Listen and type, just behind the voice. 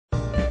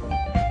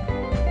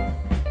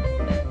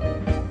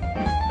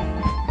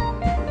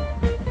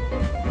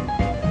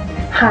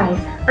Hi,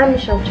 I'm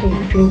Michelle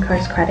Chase of Dream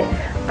Cars Credit.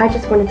 I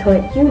just wanted to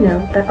let you know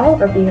that all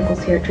of our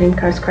vehicles here at Dream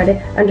Cars Credit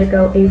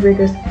undergo a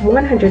rigorous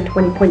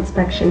 120-point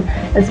inspection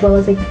as well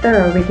as a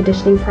thorough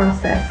reconditioning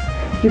process.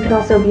 You can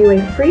also view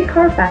a free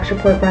Carfax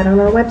report right on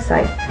our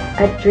website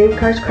at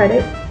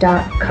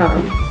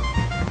dreamcarscredit.com.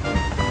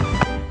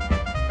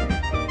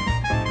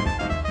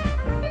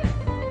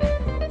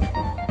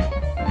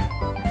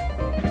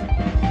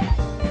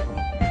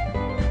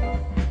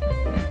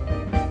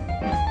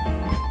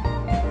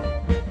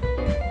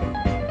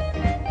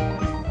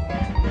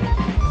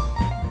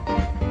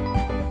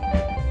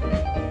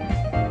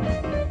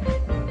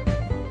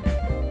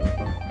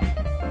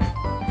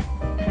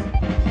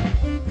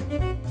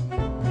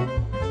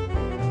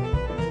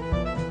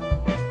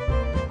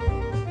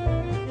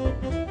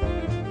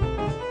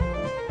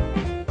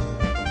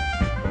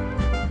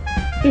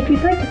 If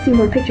you'd like to see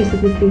more pictures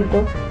of this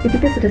vehicle, you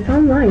can visit us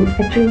online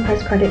at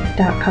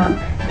dreamcarscredit.com.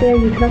 There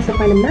you can also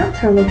find a map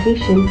to our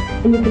location,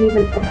 and you can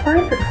even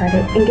apply for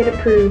credit and get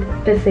approved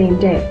the same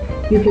day.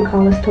 You can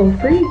call us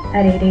toll-free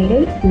at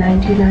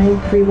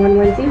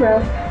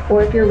 888-929-3110,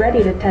 or if you're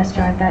ready to test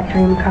drive that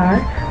dream car,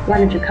 why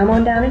don't you come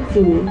on down and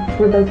see me.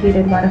 We're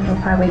located right off of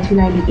Highway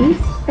 290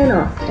 East in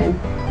Austin.